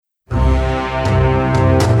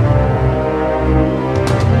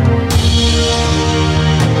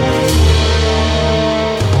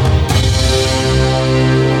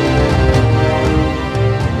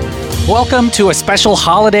Welcome to a special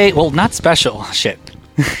holiday. Well, not special. Shit.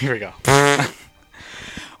 Here we go.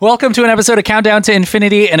 Welcome to an episode of Countdown to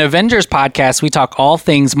Infinity, an Avengers podcast. We talk all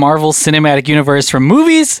things Marvel Cinematic Universe, from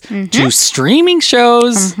movies to streaming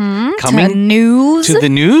shows, coming to news, to the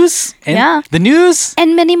news, and the news,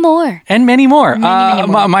 and many more. Many more. Many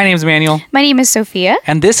more. My name's Manuel, My name is Sophia.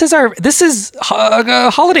 and this is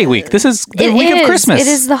holiday week. This is the week of Christmas. It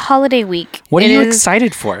is the holiday week. What are you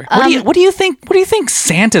excited for? What do you think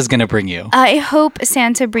Santa's gonna bring you? I hope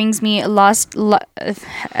Santa brings me I'm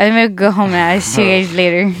gonna go home and I'll see you guys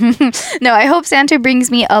later. No, I hope Santa brings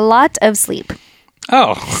me a lot of sleep.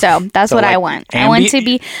 Oh, So that's So what I like want. I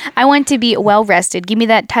want to be well rested. Give me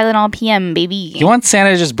that Tylenol PM, baby. you want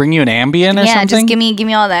Santa to just bring you an Ambien or yeah, something? just give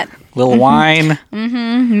me all that. Little wine.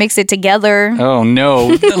 Mix it together. Oh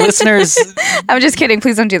no, the listeners, I'm just kidding.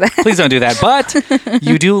 Please don't do that. please don't do that. But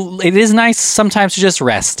you do. It is nice sometimes to just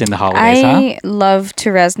rest in the holidays, I love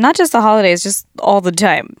to rest, not just the holidays, just all the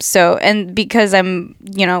time. So, and because I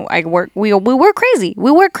work, we work crazy.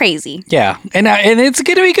 We work crazy. Yeah, and it's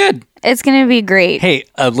gonna be good. It's gonna be great. Hey,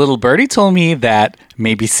 a little birdie told me that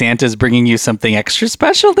maybe Santa's bringing you something extra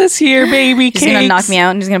special this year, baby. He's gonna knock me out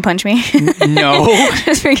and he's gonna punch me. No,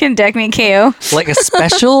 Just freaking deck me KO. like a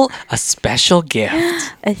special gift.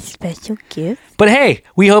 A special gift. But hey,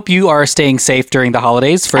 we hope you are staying safe during the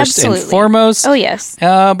holidays first and Absolutely. foremost. Oh yes.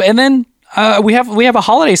 And then we have a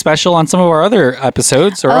holiday special on some of our other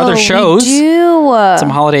episodes or other shows. We do. Some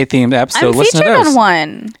holiday themed episode. I'm Listen to featured those. on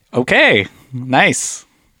one. Okay, nice.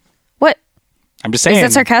 What? I'm just saying. Is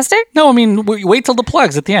that sarcastic? No, I mean wait till the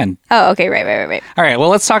plugs at the end. Oh, okay. Right. All right, well,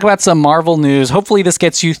 let's talk about some Marvel news. Hopefully this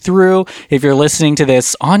gets you through if you're listening to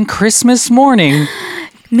this on Christmas morning.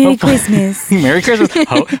 Merry Christmas. Merry Christmas.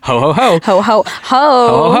 Ho, ho, ho, ho. Ho ho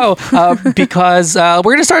ho. Ho, ho. Because we're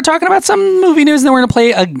going to start talking about some movie news and then we're going to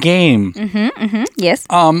play a game. Yes.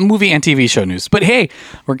 Movie and TV show news. But hey,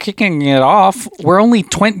 we're kicking it off. We're only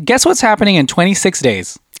guess what's happening in 26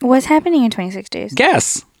 days? What's happening in 26 days?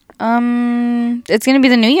 Guess. It's gonna be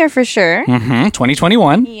the new year for sure.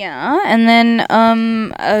 2021. Yeah, and then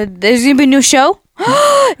there's gonna be a new show.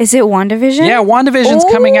 Is it WandaVision? Yeah, WandaVision's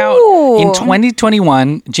coming out in Ooh.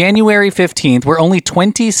 2021, January 15th. We're only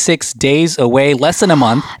 26 days away, less than a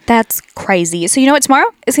month. That's crazy. So you know what?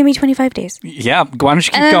 Tomorrow it's gonna be 25 days, Yeah, why don't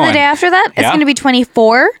you keep and then going? the day after that it's Yeah. gonna be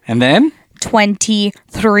 24, And then?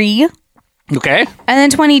 23, Okay. and then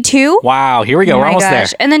 22. Wow, here we go. Oh We're my almost gosh.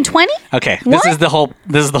 there. And then 20. Okay, What? this is the whole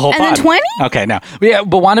And then pod. 20? Okay, now. Yeah,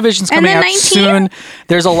 but WandaVision's And coming then out 19? soon.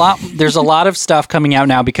 There's a lot of stuff coming out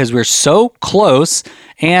now because we're so close.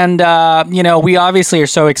 And we obviously are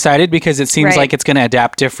so excited because it seems Right. like it's going to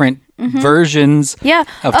adapt different versions Yeah.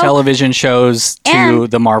 of Oh. television shows to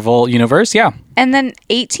And- the Marvel universe. Yeah. And then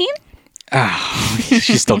 18.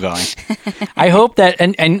 She's still going. I hope that,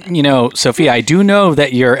 and Sophia, I do know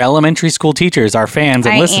that your elementary school teachers are fans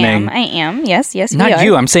and listening. I am. Yes. We Not are.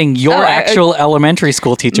 you. I'm saying your actual elementary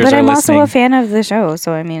school teachers But are I'm listening. also a fan of the show,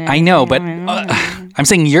 so I mean. I know, but I'm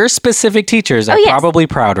saying your specific teachers are yes. probably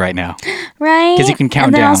proud right now. right? 'cause you can count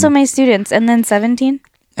and then down. also my students, and then 17.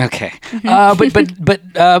 Okay, but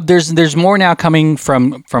there's more now coming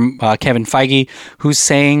from Kevin Feige, who's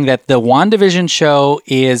saying that the WandaVision show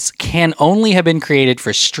can only have been created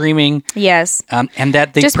for streaming. Yes. And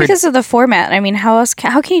that they Just because of the format. I mean, how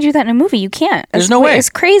can you do that in a movie? You can't. There's no way. It's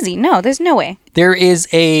crazy. No, there's no way. there is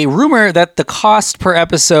a rumor that the cost per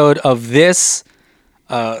episode of this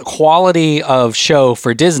quality of show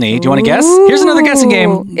for Disney. Do you want to guess? Here's another guessing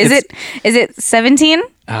game. Is it 17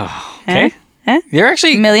 Okay. Huh? You're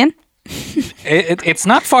actually million? it's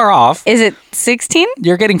not far off. Is it 16?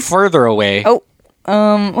 You're getting further away. Oh.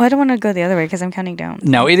 Well, I don't want to go the other way because I'm counting down.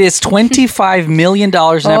 No, it is $25 million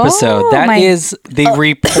an episode. Oh, That my- is, they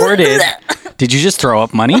reported. Did you just throw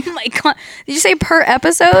up money? Oh my god! Did you say per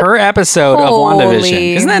episode? Per episode of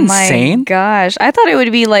WandaVision. Isn't that insane? My gosh, I thought it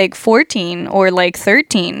would be like 14 or like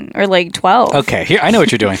 13 or like 12. Okay, here I know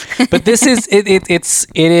what you're doing, but this is it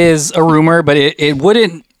is a rumor, but it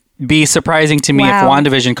wouldn't be surprising to me Wow. if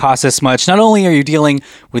WandaVision costs this much. Not only are you dealing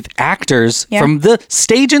with actors from the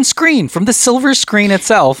stage and screen, from the silver screen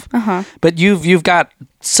itself, but you've got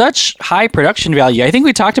such high production value. I think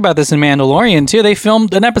we talked about this in Mandalorian too. They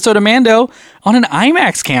filmed an episode of Mando on an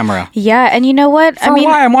IMAX camera. Yeah, and you know what? For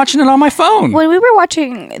why? I'm watching it on my phone. When we were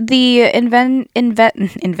watching the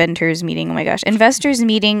inventors meeting, oh my gosh, investors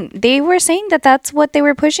meeting, they were saying that that's what they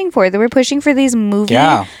were pushing for. They were pushing for these movie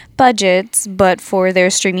budgets, but for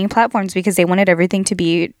their streaming platforms because they wanted everything to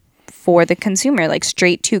be for the consumer, like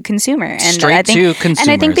straight to consumer. And Straight I think, to consumers.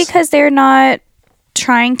 And I think because they're not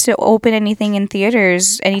trying to open anything in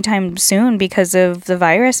theaters anytime soon because of the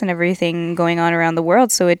virus and everything going on around the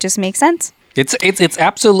world. So it just makes sense. It's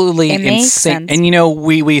absolutely insane. And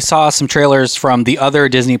we saw some trailers from the other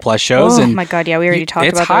Disney Plus shows. Oh my god, yeah, we already talked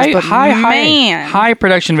about those. It's high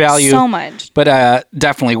production value. So much. But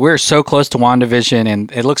definitely, we're so close to WandaVision,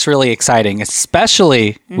 and it looks really exciting,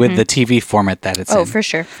 especially with the TV format that it's in. Oh, for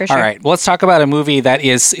sure. All right, well, let's talk about a movie that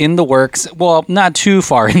is in the works. Well, not too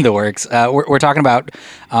far in the works. We're talking about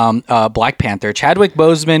Black Panther. Chadwick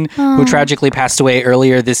Boseman, who tragically passed away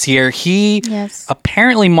earlier this year.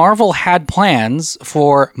 Apparently, Marvel had plans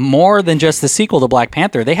for more than just the sequel to Black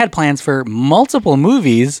Panther. They had plans for multiple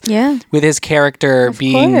movies with his character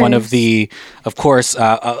being one of the, of course,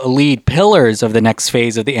 lead pillars of the next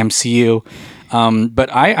phase of the MCU. But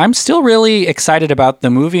I'm still really excited about the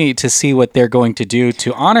movie to see what they're going to do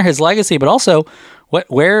to honor his legacy, but also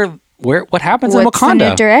what happens in Wakanda? What's the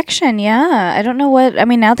new direction? Yeah. I don't know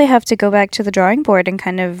now they have to go back to the drawing board and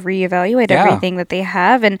kind of reevaluate everything that they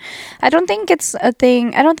have. And I don't think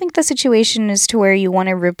the situation is to where you want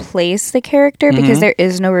to replace the character because there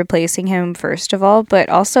is no replacing him, first of all. But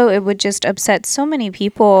also it would just upset so many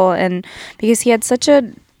people. And because he had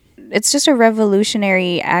it's just a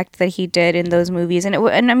revolutionary act that he did in those movies.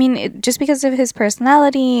 Just because of his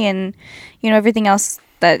personality and, everything else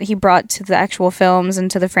that he brought to the actual films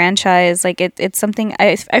and to the franchise, it's something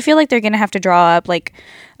I feel like they're gonna have to draw up like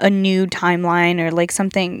a new timeline or like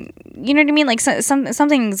something, you know what I mean? Like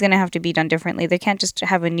something's gonna have to be done differently. They can't just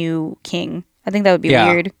have a new king. I think that would be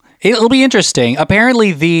weird. It'll be interesting.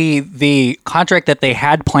 Apparently, the contract that they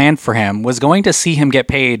had planned for him was going to see him get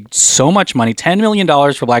paid so much money, $10 million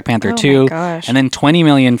for Black Panther 2, and then $20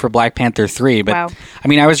 million for Black Panther 3. But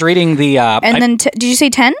I was reading the did you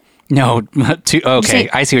say 10? No, okay,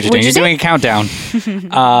 I see what you're doing. You're doing a countdown.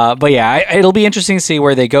 But yeah, it'll be interesting to see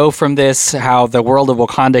where they go from this, how the world of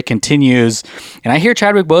Wakanda continues. And I hear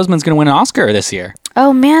Chadwick Boseman's going to win an Oscar this year.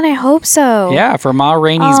 Oh man, I hope so. Yeah, for Ma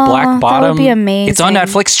Rainey's Black Bottom. That would be amazing. It's on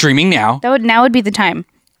Netflix streaming now. Now would be the time.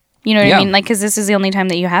 You know what I mean? Like, because this is the only time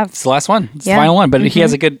that you have. It's the last one. It's the final one. But he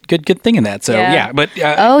has a good thing in that. So, But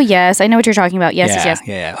oh, yes. I know what you're talking about. Yes.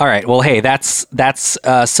 Yeah. All right. Well, hey, that's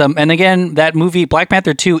some... And again, that movie, Black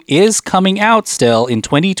Panther 2, is coming out still in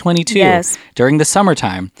 2022 during the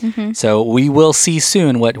summertime. So we will see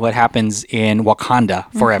soon what happens in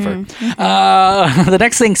Wakanda forever. The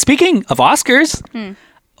next thing, speaking of Oscars...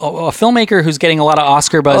 A filmmaker who's getting a lot of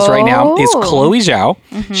Oscar buzz right now is Chloe Zhao.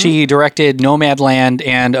 She directed Nomadland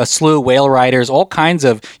and a slew of Whale Riders, all kinds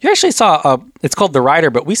of... You actually saw, it's called The Rider,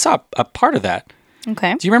 but we saw a part of that.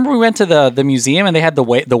 Okay. Do you remember we went to the museum and they had the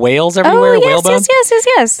whales everywhere? Whale bones?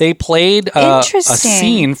 Yes. They played a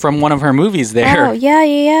scene from one of her movies there. Oh,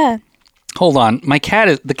 yeah. Hold on.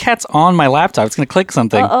 The cat's on my laptop. It's going to click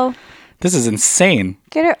something. Uh-oh. This is insane.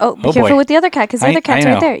 Get her. Oh, be careful with the other cat because the other cat's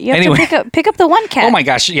right there. You have to pick up the one cat. Oh my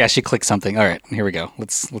gosh! Yeah, she clicked something. All right, here we go.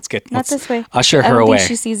 Let's this way. Usher her away. Think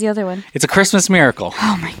she sees the other one. It's a Christmas miracle.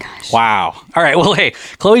 Oh my gosh! Wow. All right. Well, hey,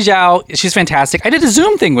 Chloe Zhao, she's fantastic. I did a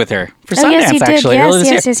Zoom thing with her for Sundance actually.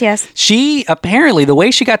 Yes. She apparently the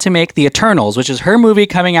way she got to make The Eternals, which is her movie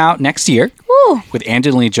coming out next year. With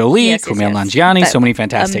Angelina Jolie, Kumail Nanjiani, so many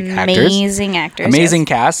fantastic actors. Amazing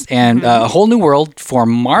cast, and a whole new world for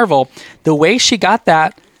Marvel. The way she got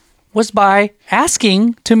that was by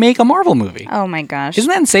asking to make a Marvel movie. Oh my gosh. Isn't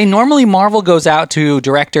that insane? Normally Marvel goes out to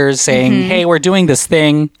directors saying, hey, we're doing this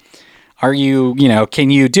thing. Are you,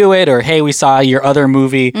 can you do it? Or, hey, we saw your other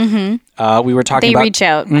movie. We were talking about... They reach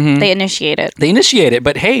out. They initiate it. They initiate it.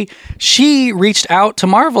 But, hey, she reached out to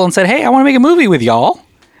Marvel and said, hey, I want to make a movie with y'all.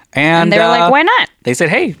 And they were like, why not? They said,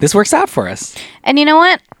 hey, this works out for us. And you know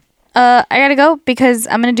what? I gotta go because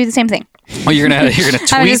I'm gonna do the same thing. Oh, you're gonna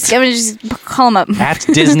tweet? I'm gonna just call them up. At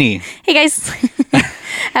Disney. Hey guys.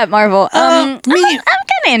 At Marvel. I'm kind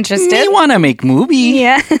of interested. Me want to make movie.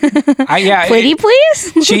 Yeah. Pretty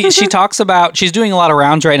please? She talks about, she's doing a lot of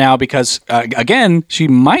rounds right now because, again, she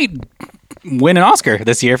might win an Oscar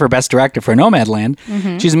this year for Best Director for Nomadland.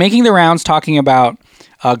 She's making the rounds talking about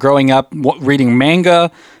growing up, reading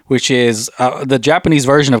manga, which is the Japanese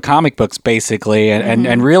version of comic books, basically,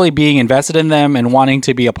 and really being invested in them and wanting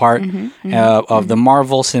to be a part of the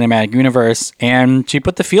Marvel Cinematic Universe. And she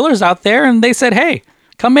put the feelers out there, and they said, hey,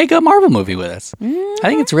 come make a Marvel movie with us. I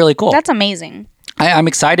think it's really cool. That's amazing. I'm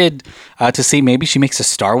excited to see maybe she makes a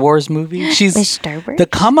Star Wars movie. Star Wars? The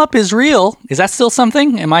come up is real. Is that still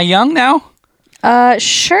something? Am I young now?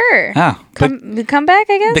 Sure. The comeback,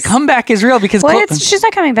 I guess. The comeback is real because she's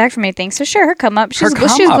not coming back from anything. So sure, her come up. She's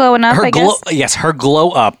glowing up. I guess. Yes, her glow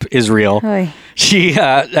up is real. Oy. She.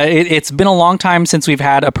 It's been a long time since we've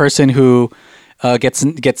had a person who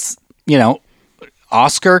gets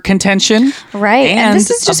Oscar contention. Right. And this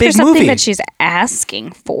is just for something movie that she's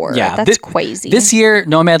asking for. Yeah. That's crazy. This year,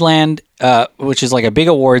 Nomadland, which is like a big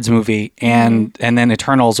awards movie, and then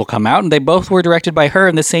Eternals will come out, and they both were directed by her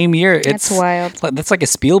in the same year. That's wild. That's like a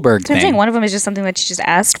Spielberg thing. I'm saying one of them is just something that she just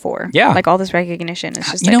asked for. Yeah. Like all this recognition.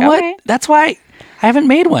 It's just you know what? That's why I haven't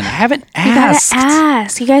made one. I haven't asked. You gotta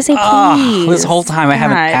ask. You guys say please. This whole time I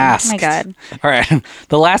haven't asked. Oh my God. All right.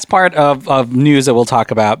 The last part of news that we'll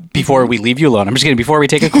talk about before we leave you alone, I'm just kidding, before we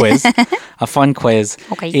take a quiz, a fun quiz,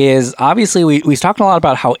 is obviously we've talked a lot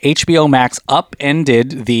about how HBO Max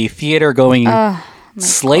upended the theater going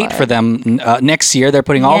slate for them next year. They're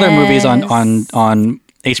putting all their movies on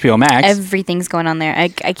HBO Max. Everything's going on there. I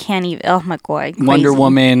can't even. Oh my God. Crazy. Wonder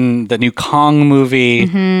Woman, the new Kong movie,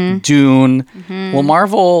 Dune. Well,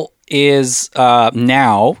 Marvel is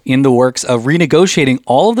now in the works of renegotiating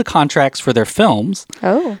all of the contracts for their films.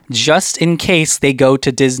 Just in case they go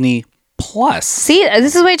to Disney Plus. See,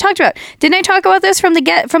 this is what I talked about. Didn't I talk about this from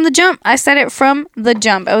the jump? I said it from the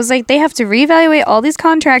jump. I was like, they have to reevaluate all these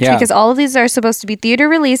contracts because all of these are supposed to be theater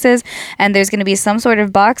releases, and there's going to be some sort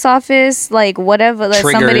of box office, like whatever. Like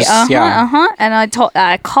triggers, somebody, and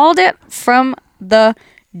I called it from the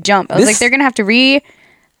jump. I was like, they're going to have to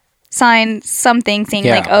sign something saying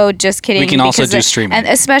like, oh, just kidding. We can also do streaming. And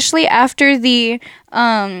especially after the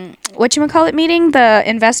whatchamacallit meeting, the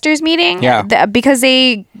investors meeting, because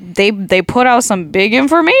they put out some big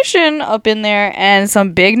information up in there and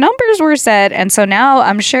some big numbers were said, and so now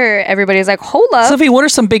I'm sure everybody's like, hold up. Sophie, what are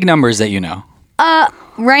some big numbers that you know?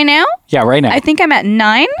 Right now? Yeah, right now. I think I'm at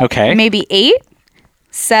 9. Okay. Maybe 8.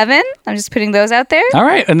 7. I'm just putting those out there. All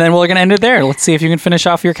right, and then we're gonna end it there. Let's see if you can finish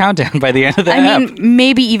off your countdown by the end of the app.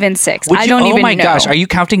 Maybe even 6. I don't even know. Oh my gosh, are you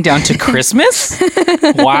counting down to Christmas?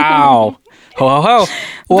 Wow. Ho, ho, ho.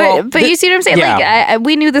 Well, but you see what I'm saying? Like,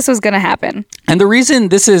 we knew this was going to happen. And the reason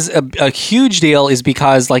this is a huge deal is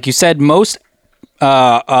because, like you said, most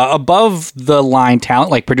above the line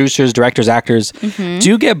talent, like producers, directors, actors,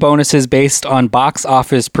 do get bonuses based on box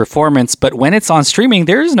office performance. But when it's on streaming,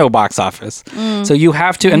 there is no box office. So you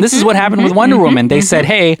have to, and this is what happened with Wonder Woman. They said,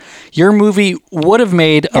 hey, your movie would have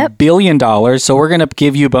made $1 billion, so we're going to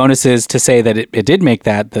give you bonuses to say that it did make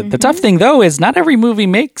that. The tough thing, though, is not every movie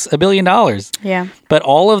makes $1 billion. Yeah. But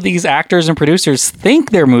all of these actors and producers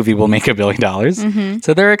think their movie will make $1 billion.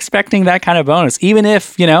 So they're expecting that kind of bonus, even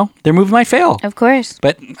if, their movie might fail. Of course.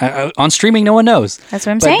 But on streaming, no one knows. That's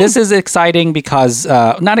what I'm saying. But this is exciting because,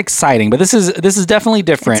 not exciting, but this is definitely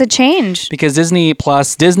different. It's a change. Because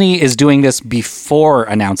Disney is doing this before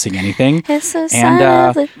announcing anything. It's a sign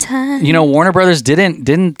of the time. Warner Brothers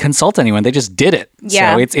didn't consult anyone. They just did it.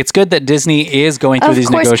 Yeah. So it's good that Disney is going through these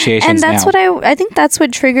negotiations and that's now. I think that's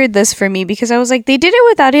what triggered this for me, because I was like, they did it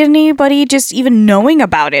without anybody just even knowing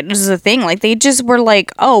about it. This is a thing. Like, they just were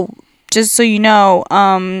like, oh, just so you know,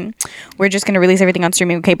 we're just going to release everything on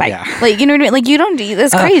streaming. Okay, bye. Yeah. Like, you know what I mean? Like, you don't do,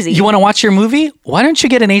 that's crazy. You want to watch your movie? Why don't you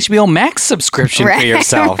get an HBO Max subscription for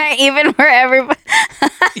yourself? Right, even for everybody.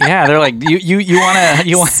 Yeah, they're like, you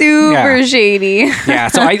want super shady. Yeah,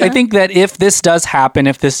 so I think that if this does happen,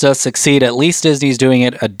 if this does succeed, at least Disney's doing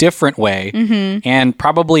it a different way, and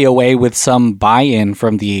probably a way with some buy-in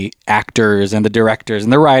from the actors and the directors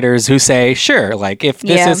and the writers who say, sure, like, if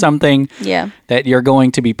this is something that you're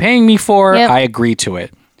going to be paying me for, I agree to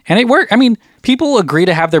it. And it worked. I mean, people agree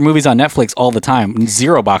to have their movies on Netflix all the time.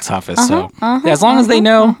 0 box office. As long as they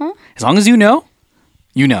know, as long as you know,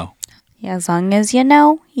 you know. Yeah, as long as you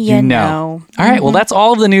know, you know. All right. Well, that's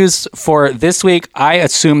all of the news for this week. I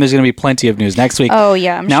assume there's going to be plenty of news next week. Oh,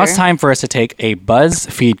 yeah, I'm now sure. It's time for us to take a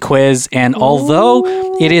BuzzFeed quiz. And although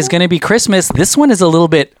it is going to be Christmas, this one is a little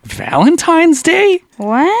bit Valentine's Day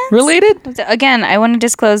related. Again, I want to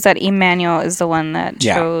disclose that Emmanuel is the one that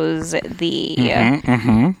chose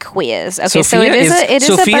the quiz. Okay,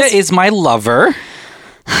 Sophia is my lover.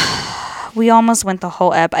 We almost went the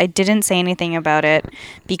whole ep. I didn't say anything about it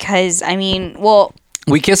because,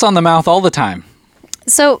 we kiss on the mouth all the time.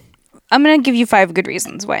 So I'm going to give you 5 good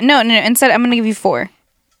reasons why. No. Instead, I'm going to give you 4.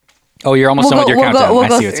 Oh, you're almost done with your countdown. We'll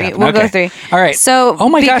go 3. We'll go 3. All right. So, oh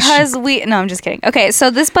my gosh. No, I'm just kidding. Okay, so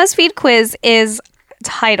this BuzzFeed quiz is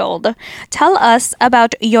titled, Tell Us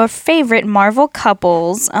About Your Favorite Marvel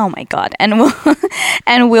Couples. Oh my God. And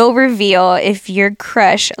we'll reveal if your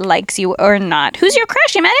crush likes you or not. Who's your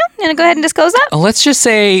crush, Emmanuel? You gonna go ahead and disclose that? Let's just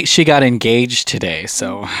say she got engaged today,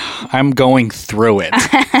 so I'm going through it.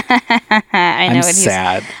 I'm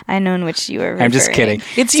sad. I know in which you are referring. I'm just kidding.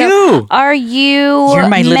 It's you. Are you You're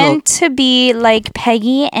my meant to be like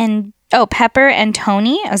Peggy and Pepper and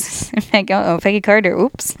Tony. Peggy Carter.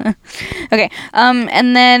 Oops. Okay.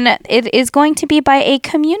 And then it is going to be by a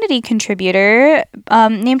community contributor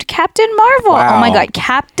named Captain Marvel. Wow. Oh my God.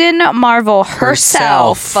 Captain Marvel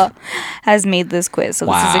herself has made this quiz. So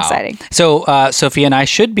this is exciting. So Sophia and I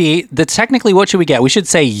should be, technically what should we get? We should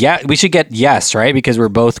say we should get yes, right? Because we're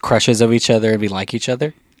both crushes of each other and we like each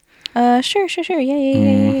other. Sure.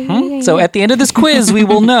 Yeah. So at the end of this quiz, we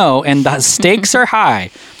will know, and the stakes are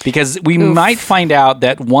high because we might find out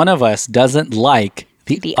that one of us doesn't like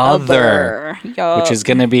the other. Which is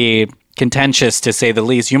going to be contentious to say the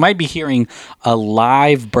least. You might be hearing a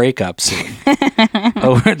live breakup soon.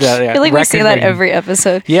 I feel like we say that every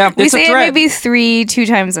episode. Yeah, we say it maybe 2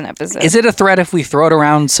 times an episode. Is it a threat if we throw it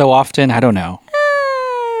around so often? I don't know.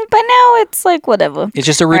 But now it's like whatever. It's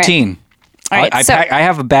just a routine. All right, I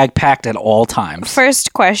have a bag packed at all times.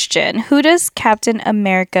 First question. Who does Captain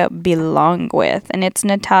America belong with? And it's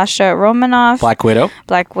Natasha Romanoff. Black Widow,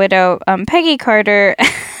 Peggy Carter,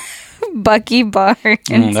 Bucky Barnes.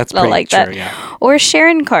 That's pretty like true, that. Yeah. Or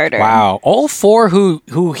Sharon Carter. Wow. All 4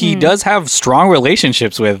 who he does have strong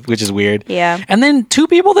relationships with, which is weird. Yeah. And then 2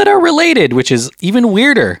 people that are related, which is even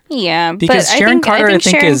weirder. Yeah. Because Sharon Carter, I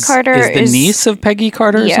think is the niece of Peggy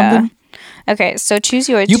Carter or something. Okay, so choose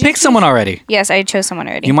yours. You picked someone already. Yes, I chose someone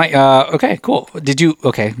already. You might. Okay, cool. Do you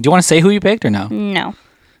want to say who you picked or no? No.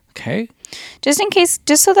 Okay. Just in case,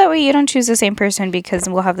 just so that way you don't choose the same person because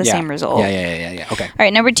we'll have the same result. Yeah. Okay. All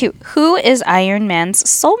right, number 2. Who is Iron Man's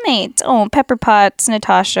soulmate? Oh, Pepper Potts,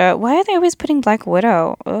 Natasha. Why are they always putting Black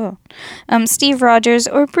Widow? Oh. Steve Rogers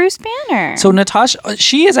or Bruce Banner? So Natasha,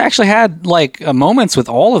 she has actually had moments with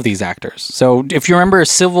all of these actors. So if you remember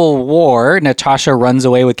Civil War, Natasha runs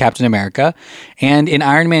away with Captain America. And in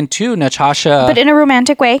Iron Man 2, Natasha... But in a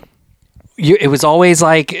romantic way. It was always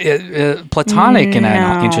platonic in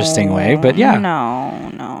an interesting way, but yeah.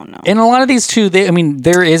 No. In a lot of these too,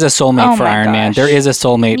 there is a soulmate for Iron Man. There is a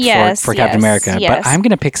soulmate for Captain America. Yes. But I'm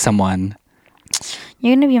gonna pick someone.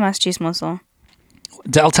 You're gonna be más chismoso.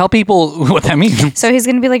 I'll tell people what that means. So he's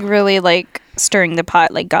gonna be really stirring the pot,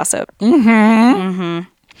 like gossip. Mm-hmm.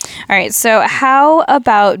 All right, so how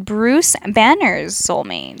about Bruce Banner's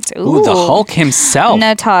soulmate? Ooh, the Hulk himself.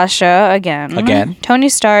 Natasha, again. Tony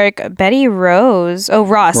Stark, Betty Ross,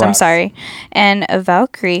 I'm sorry, and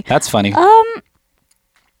Valkyrie. That's funny.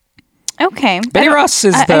 Okay. Betty Ross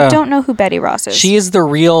is I don't know who Betty Ross is. She's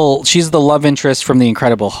the love interest from the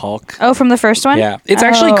Incredible Hulk. Oh, from the first one? Yeah. It's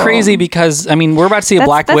actually crazy because, we're about to see a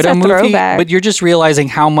Black Widow movie, throwback. But you're just realizing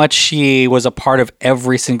how much she was a part of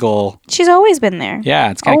every single... She's always been there.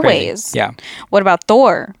 Yeah, it's kind of crazy. Always. Yeah. What about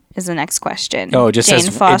Thor? Is the next question. Oh, it just Jane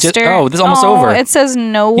says... Foster. This is almost over. It says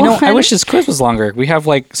no one. I wish this quiz was longer. We have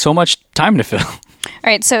so much time to fill. All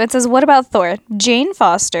right, so it says, what about Thor? Jane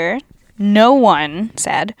Foster... No one,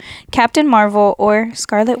 sad. Captain Marvel or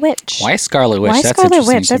Scarlet Witch? Why Scarlet Witch? Why That's Scarlet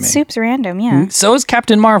Witch? to That's me. soups random, yeah. So is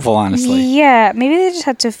Captain Marvel, honestly. Yeah, maybe they just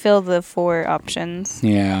had to fill the 4 options.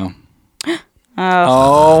 Yeah.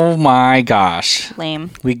 Oh my gosh.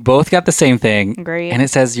 Lame. We both got the same thing. Great. And it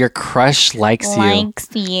says your crush likes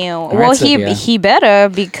you. Well, he better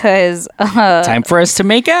because... Time for us to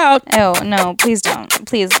make out. Oh, no, please don't.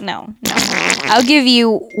 Please, no. I'll give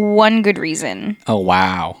you one good reason. Oh,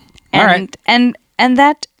 wow. And, all right. And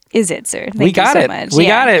that is it, sir. Thank we got you so it. much. We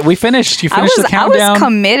got it. We finished. You finished the countdown. I was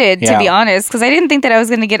committed, to be honest, because I didn't think that I was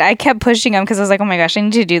going to get... I kept pushing him because I was like, oh my gosh, I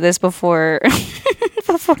need to do this before...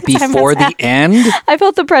 before the end? I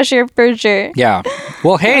felt the pressure for sure. Yeah.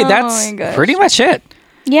 Well, hey, that's pretty much it.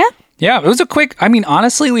 Yeah? Yeah, it was a quick...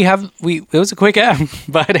 honestly, it was a quick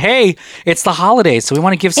but hey, it's the holidays, so we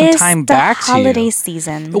want to give some time back to you. Holiday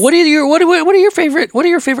season. What are your favorite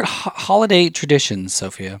holiday traditions,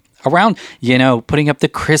 Sophia? Around, putting up the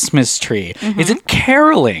Christmas tree. Mm-hmm. Is it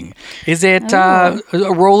caroling? Is it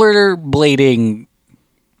rollerblading?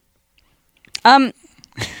 That's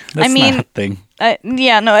not a thing.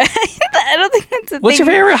 Yeah, no, I don't think that's a thing. What's your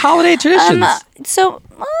favorite holiday traditions?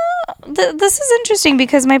 This is interesting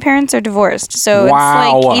because my parents are divorced, so it's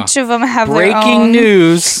like each of them have their own... Breaking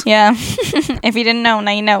news. Yeah. If you didn't know,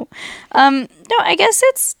 now you know. No, I guess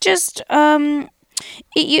it's just...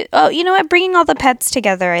 you know what? Bringing all the pets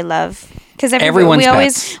together, I love.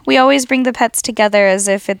 Because we always bring the pets together as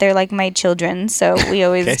if they're like my children. So we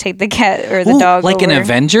always take the cat or the dog like over. an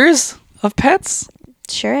Avengers of pets?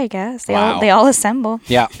 Sure, I guess. They all assemble.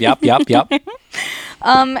 Yeah, yep.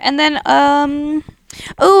 And then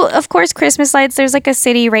Oh, of course, Christmas lights. There's like a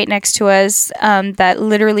city right next to us that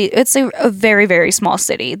literally, it's a very, very small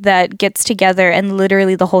city that gets together, and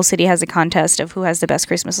literally the whole city has a contest of who has the best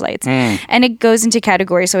Christmas lights. And it goes into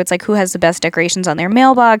categories. So it's like who has the best decorations on their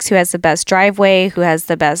mailbox, who has the best driveway, who has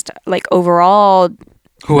the best like overall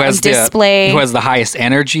who has display, who has the highest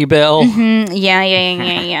energy bill.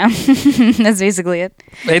 Yeah. That's basically it.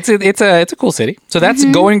 It's a cool city. So that's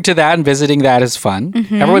going to that and visiting that is fun.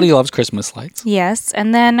 Everybody loves Christmas lights. Yes.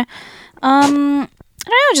 And then I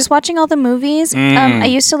don't know, just watching all the movies. I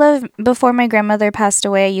used to love, before my grandmother passed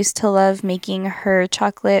away, I used to love making her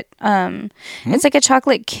chocolate. It's like a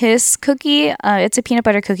chocolate kiss cookie. It's a peanut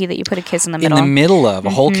butter cookie that you put a kiss in the middle. In the middle of a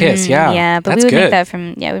whole kiss, yeah. Yeah, but we would make that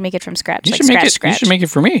from, we make it from scratch. You like scratch. You should make it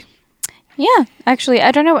for me. Yeah, actually,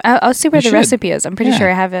 I don't know. I'll see where the recipe is. I'm pretty sure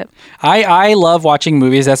I have it. I love watching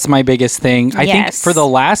movies. That's my biggest thing. I think for the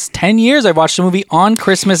last 10 years, I've watched a movie on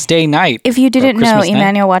Christmas Day night. If you didn't know,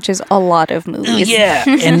 Emmanuel watches a lot of movies. Yeah,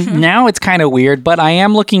 and now it's kind of weird, but I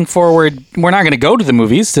am looking forward. We're not going to go to the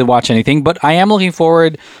movies to watch anything, but I am looking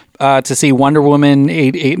forward to see Wonder Woman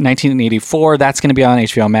 1984. That's going to be on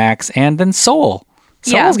HBO Max. And then Soul.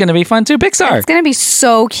 Soul's going to be fun too. Pixar. It's going to be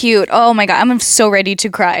so cute. Oh my God, I'm so ready to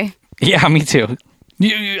cry. Yeah, me too.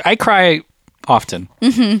 I cry often.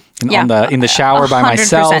 In the shower by 100%.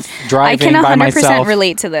 Myself, driving by myself. I can 100%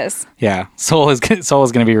 relate to this. Yeah, Soul is going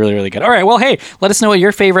to be really, really good. All right, well, hey, let us know what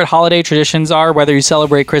your favorite holiday traditions are, whether you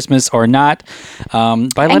celebrate Christmas or not. By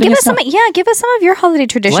letting us know. Give us some of your holiday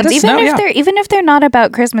traditions, even if they're not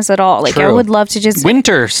about Christmas at all. Like, I would love to just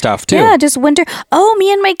winter stuff too. Yeah, just winter. Oh,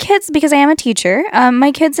 me and my kids, because I am a teacher.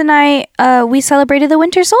 My kids and I, we celebrated the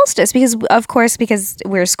winter solstice because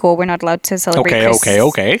we're a school, we're not allowed to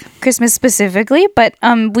celebrate. Christmas specifically, but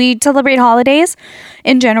we celebrate holidays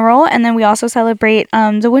in general, and then we also celebrate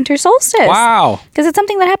the winter solstice. Wow. Because it's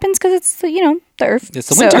something that happens because it's, the earth. It's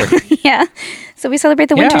the winter. Yeah. So we celebrate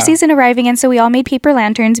the winter season arriving, and so we all made paper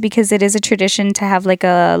lanterns because it is a tradition to have like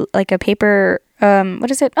a paper,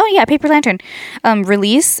 what is it? Oh yeah, paper lantern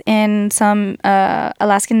release in some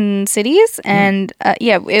Alaskan cities, and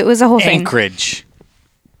it was a whole thing. Anchorage.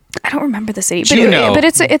 I don't remember the city, Juneau. But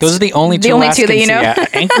it's those are the only two that you know. Yeah,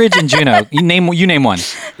 Anchorage and Juneau. You name one.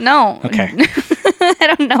 No. Okay.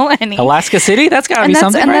 I don't know any. Alaska City? That's got to be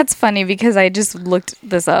something, and right? That's funny because I just looked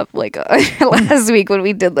this up like last week when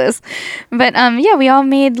we did this. But we all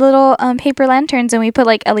made little paper lanterns and we put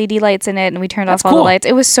like LED lights in it and we turned off all the lights.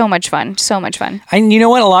 It was so much fun. So much fun. And you know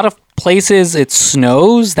what? A lot of places it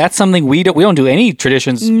snows. That's something we don't do any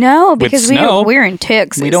traditions. No, because we're in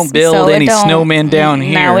Texas. We don't build any snowman down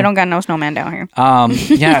here. No, we don't got no snowman down here.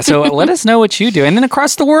 So let us know what you do, and then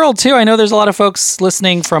across the world too. I know there's a lot of folks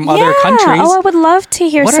listening from other countries. Oh, I would love to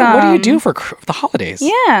hear some. What do you do for the holidays?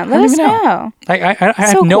 Yeah, let us know. I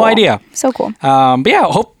have no idea. So cool. But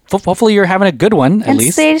yeah, hopefully you're having a good one at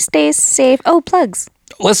least. And stay safe. Oh, plugs.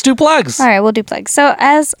 Let's do plugs. All right, we'll do plugs. So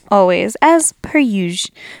as always, as per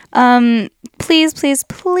usual, please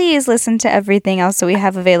listen to everything else that we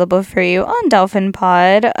have available for you on Dolphin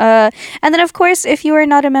Pod. And then, of course, if you are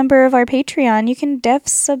not a member of our Patreon, you can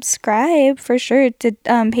subscribe for sure to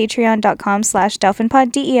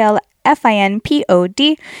patreon.com/DolphinPod,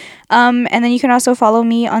 DELFINPOD. And then you can also follow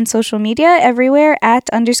me on social media everywhere at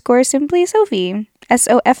 _Simply Sophie.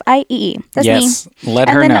 SOFIE. That's me. Let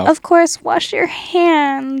her know. And then, of course, wash your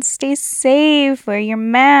hands, stay safe, wear your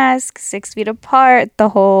mask, 6 feet apart, the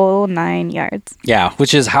whole 9 yards. Yeah,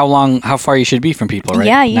 which is how far you should be from people, right?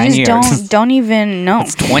 Yeah, you don't even know.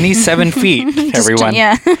 It's 27 feet, everyone.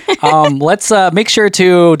 Yeah. Let's make sure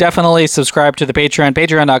to definitely subscribe to the Patreon,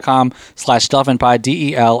 patreon.com/DolphinPod,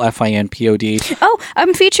 DELFINPOD. Oh,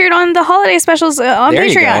 I'm featured on the holiday specials on there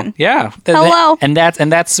Patreon. You go. Yeah. Hello. And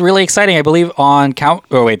that's really exciting. I believe on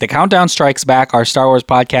the Countdown Strikes Back, our Star Wars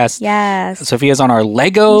podcast. Yes. Sophia's on our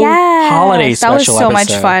Lego holiday special episode. That was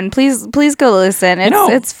so much fun. Please go listen.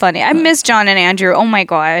 It's funny. I miss John and Andrew. Oh my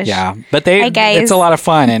gosh. Yeah, but it's a lot of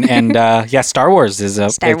fun. And Star Wars is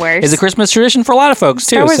a Christmas tradition for a lot of folks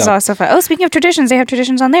too. Star Wars is also fun. Oh, speaking of traditions, they have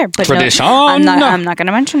traditions on there. But I'm not going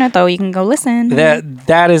to mention it though. You can go listen.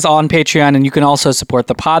 That is on Patreon, and you can also support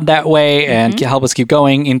the pod that way and help us keep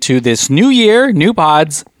going into this new year, new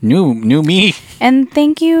pods, new me. And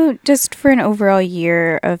thank you just for an overall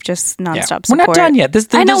year of just nonstop support. We're not done yet.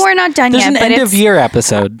 I know we're not done yet. There's an end of year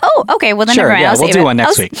episode. Oh, okay. Well, then never mind. We'll do one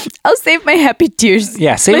next week. I'll save my happy tears.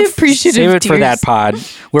 Yeah, save it for that pod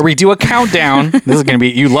where we do a countdown. This is going to be,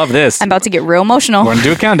 you love this. I'm about to get real emotional. We're going to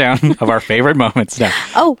do a countdown of our favorite moments now.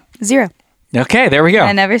 0, Okay, there we go.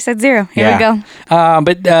 I never said 0. Here we go.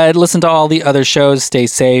 But listen to all the other shows. Stay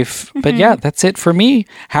safe. But yeah, that's it for me.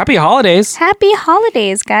 Happy holidays. Happy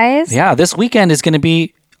holidays, guys. Yeah, this weekend is going to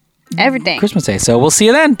be everything. Christmas Day. So we'll see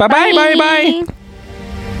you then. Bye-bye. Bye-bye.